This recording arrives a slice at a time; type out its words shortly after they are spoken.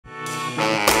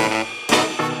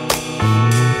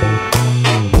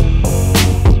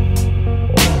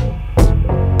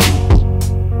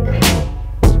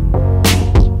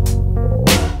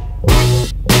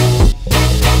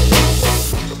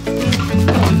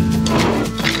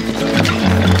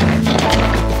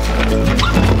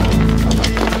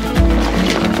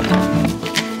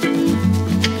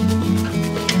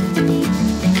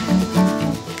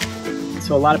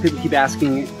lot of people keep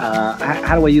asking,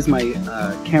 how do I use my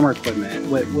camera equipment?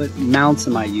 What mounts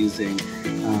am I using?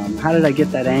 How did I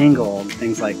get that angle and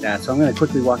things like that? So I'm going to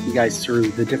quickly walk you guys through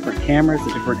the different cameras,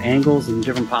 the different angles, and the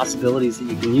different possibilities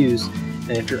that you can use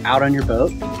if you're out on your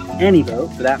boat. Any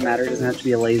boat for that matter. It doesn't have to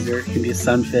be a laser, it can be a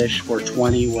Sunfish,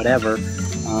 420, whatever.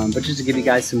 But just to give you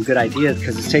guys some good ideas,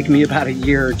 because it's taken me about a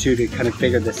year or two to kind of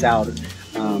figure this out.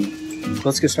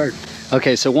 Let's get started.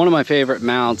 Okay, so one of my favorite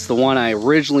mounts, the one I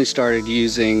originally started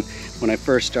using when I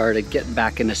first started getting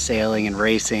back into sailing and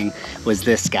racing, was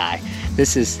this guy.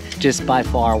 This is just by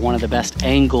far one of the best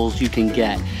angles you can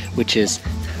get, which is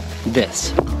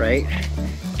this, right?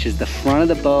 Which is the front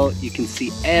of the boat. You can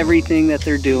see everything that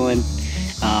they're doing.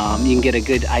 You can get a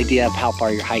good idea of how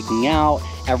far you're hiking out.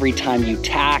 Every time you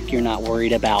tack, you're not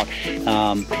worried about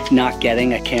not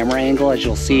getting a camera angle. As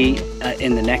you'll see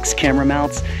in the next camera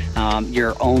mounts,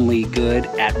 you're only good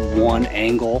at one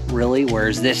angle, really,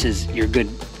 whereas this is, you're good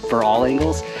for all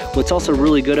angles. What's also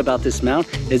really good about this mount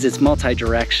is it's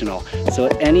multi-directional. So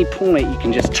at any point, you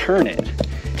can just turn it.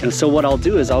 And so what I'll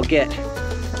do is I'll get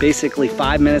basically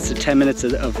 5 minutes to 10 minutes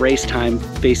of race time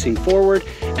facing forward,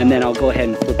 and then I'll go ahead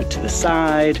and flip it to the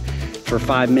side for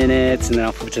 5 minutes, and then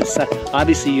I'll flip it to the side.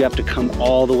 Obviously you have to come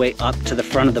all the way up to the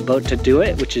front of the boat to do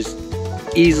it, which is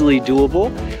easily doable.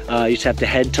 You just have to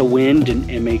head to wind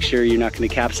and make sure you're not going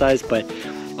to capsize. But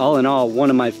all in all, one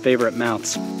of my favorite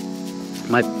mounts.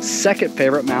 My second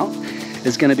favorite mount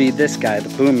is going to be this guy,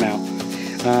 the boom mount.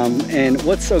 And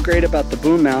what's so great about the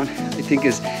boom mount, I think,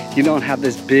 is you don't have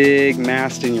this big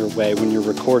mast in your way when you're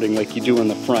recording like you do in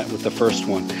the front with the first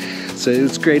one. So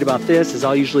what's great about this is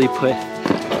I'll usually put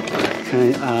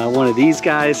one of these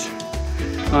guys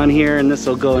on here, and this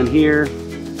will go in here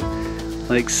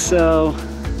like so.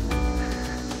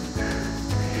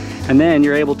 And then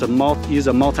you're able to use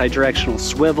a multi-directional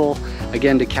swivel,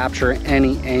 again, to capture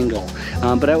any angle.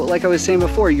 But like I was saying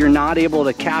before, you're not able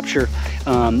to capture,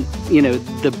 you know,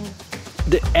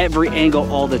 every angle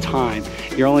all the time.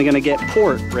 You're only going to get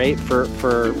port, right, for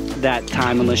that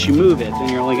time unless you move it. Then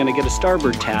you're only going to get a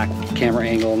starboard tack camera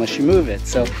angle unless you move it.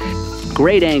 So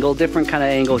great angle, different kind of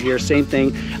angle here. Same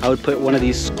thing, I would put one of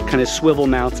these kind of swivel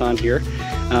mounts on here.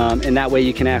 And that way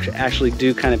you can actually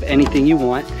do kind of anything you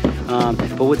want.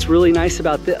 But what's really nice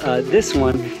about this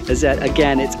one is that,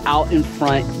 again, it's out in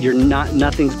front.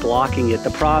 Nothing's blocking it.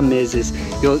 The problem is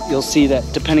you'll see that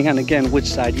depending on, again, which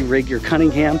side you rig your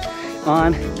Cunningham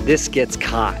on, this gets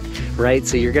caught, right?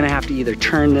 So you're gonna have to either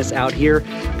turn this out here,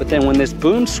 but then when this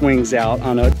boom swings out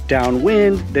on a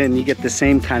downwind, then you get the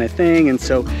same kind of thing. And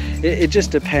so it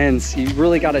just depends. You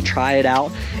really got to try it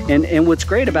out. And what's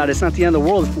great about it, it's not the end of the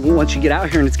world once you get out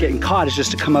here and it's getting caught. It's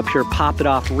just to come up here, pop it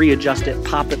off, readjust it,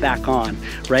 pop it back on,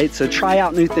 right? So try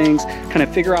out new things, kind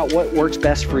of figure out what works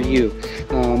best for you.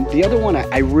 The other one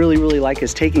I really, really like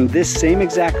is taking this same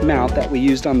exact mount that we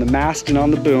used on the mast and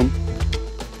on the boom,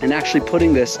 and actually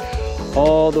putting this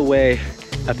all the way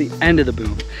at the end of the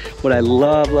boom. What I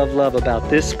love, love, love about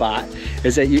this spot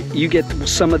is that you get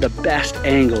some of the best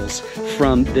angles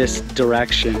from this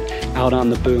direction out on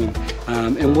the boom.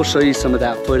 And we'll show you some of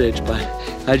that footage, but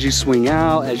as you swing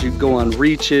out, as you go on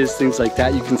reaches, things like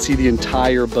that, you can see the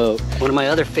entire boat. One of my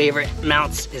other favorite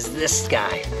mounts is this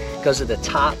guy. It goes to the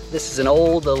top. This is an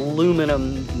old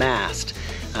aluminum mast.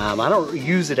 I don't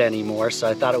use it anymore, so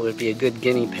I thought it would be a good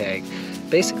guinea pig.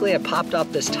 Basically, I popped off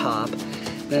this top,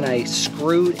 then I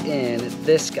screwed in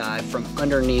this guy from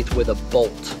underneath with a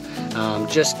bolt.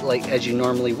 Just like as you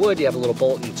normally would, you have a little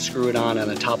bolt and you screw it on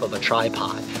the top of a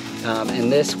tripod.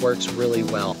 And this works really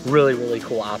well. Really, really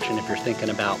cool option if you're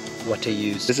thinking about what to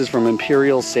use. This is from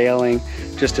Imperial Sailing,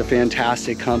 just a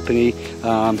fantastic company.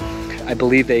 I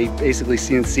believe they basically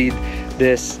CNC'd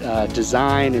this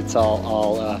design. It's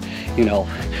all you know,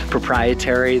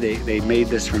 proprietary. They made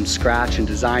this from scratch and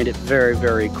designed it. Very,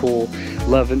 very cool.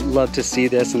 Love to see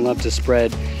this and love to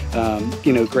spread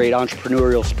you know, great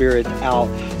entrepreneurial spirit out.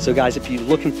 So guys, if you're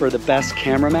looking for the best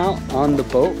camera mount on the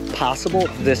boat possible,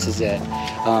 this is it.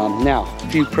 Now, a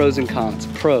few pros and cons.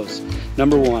 Pros,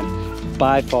 number one,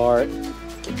 by far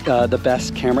the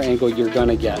best camera angle you're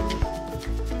gonna get.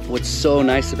 What's so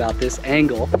nice about this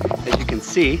angle, as you can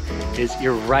see, is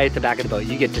you're right at the back of the boat.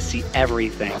 You get to see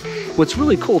everything. What's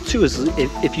really cool too is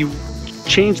if you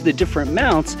change the different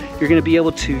mounts, you're going to be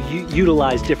able to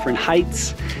utilize different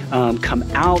heights, come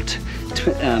out,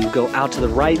 go out to the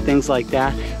right, things like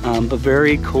that. But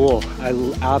very cool. I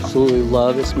absolutely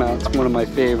love this mount. It's one of my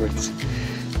favorites.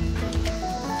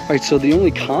 All right, so the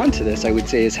only con to this, I would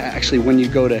say, is actually when you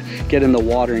go to get in the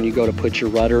water and you go to put your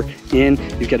rudder in,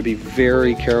 you've got to be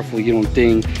very careful you don't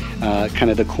ding kind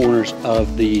of the corners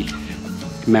of the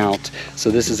mount.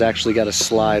 So this has actually got to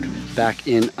slide back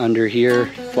in under here,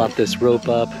 flop this rope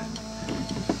up.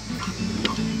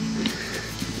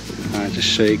 Just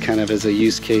show you kind of as a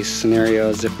use case scenario,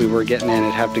 as if we were getting in,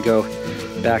 it'd have to go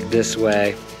back this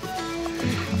way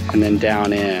and then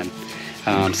down in.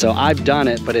 So I've done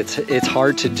it, but it's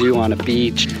hard to do on a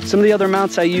beach. Some of the other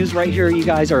mounts I use right here, you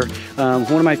guys, are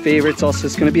one of my favorites. Also,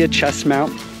 it's going to be a chest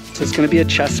mount. So it's going to be a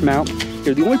chest mount.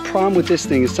 Here, the only problem with this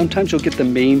thing is sometimes you'll get the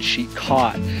main sheet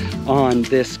caught on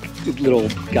this little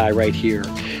guy right here.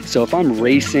 So if I'm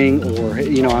racing or,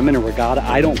 you know, I'm in a regatta,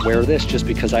 I don't wear this just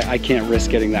because I can't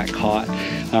risk getting that caught.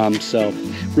 So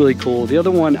really cool. The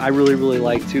other one I really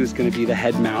like too is going to be the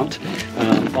head mount,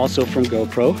 also from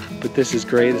GoPro, but this is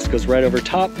great. This goes right over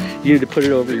top. You need to put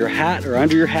it over your hat or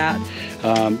under your hat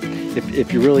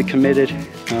if you're really committed.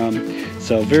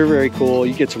 So very cool.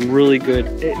 You get some really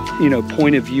good, you know,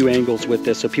 point of view angles with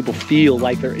this, so people feel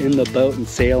like they're in the boat and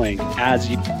sailing as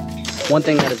you. One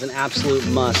thing that is an absolute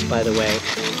must, by the way,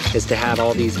 is to have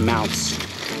all these mounts.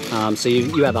 So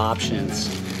you have options,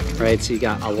 right? So you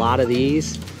got a lot of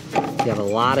these, you have a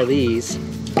lot of these,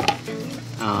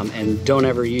 and don't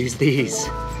ever use these.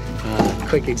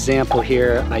 Quick example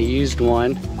here, I used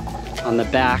one on the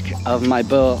back of my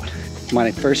boat when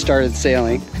I first started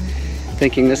sailing,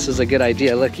 thinking this was a good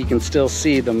idea. Look, you can still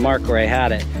see the mark where I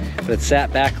had it, but it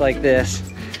sat back like this.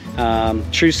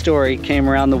 True story, came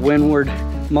around the windward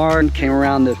mark, came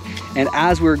around the, and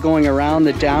as we were going around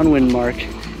the downwind mark,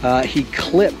 he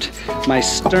clipped my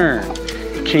stern,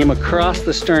 came across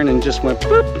the stern and just went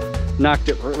boop, knocked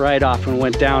it right off and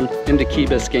went down into Key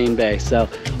Biscayne Bay. So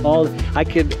I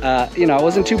could, you know, I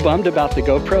wasn't too bummed about the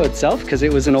GoPro itself because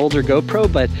it was an older GoPro,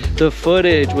 but the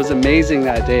footage was amazing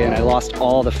that day and I lost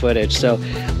all the footage. So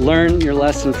learn your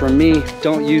lesson from me.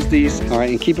 Don't use these. All right,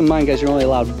 and keep in mind, guys, you're only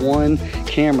allowed one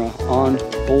camera on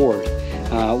board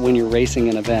when you're racing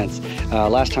in events.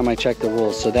 Last time I checked the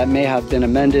rules, so that may have been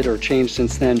amended or changed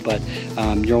since then, but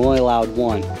you're only allowed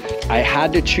one. I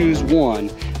had to choose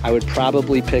one, I would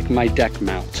probably pick my deck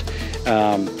mount.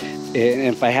 And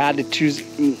if I had to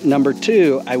choose number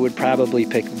two, I would probably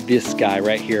pick this guy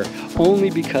right here, only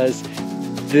because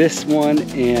this one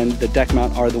and the deck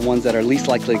mount are the ones that are least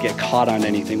likely to get caught on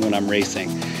anything when I'm racing.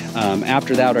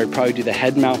 After that, I'd probably do the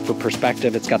head mount for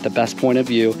perspective. It's got the best point of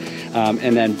view.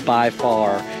 And then by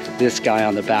far, this guy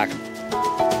on the back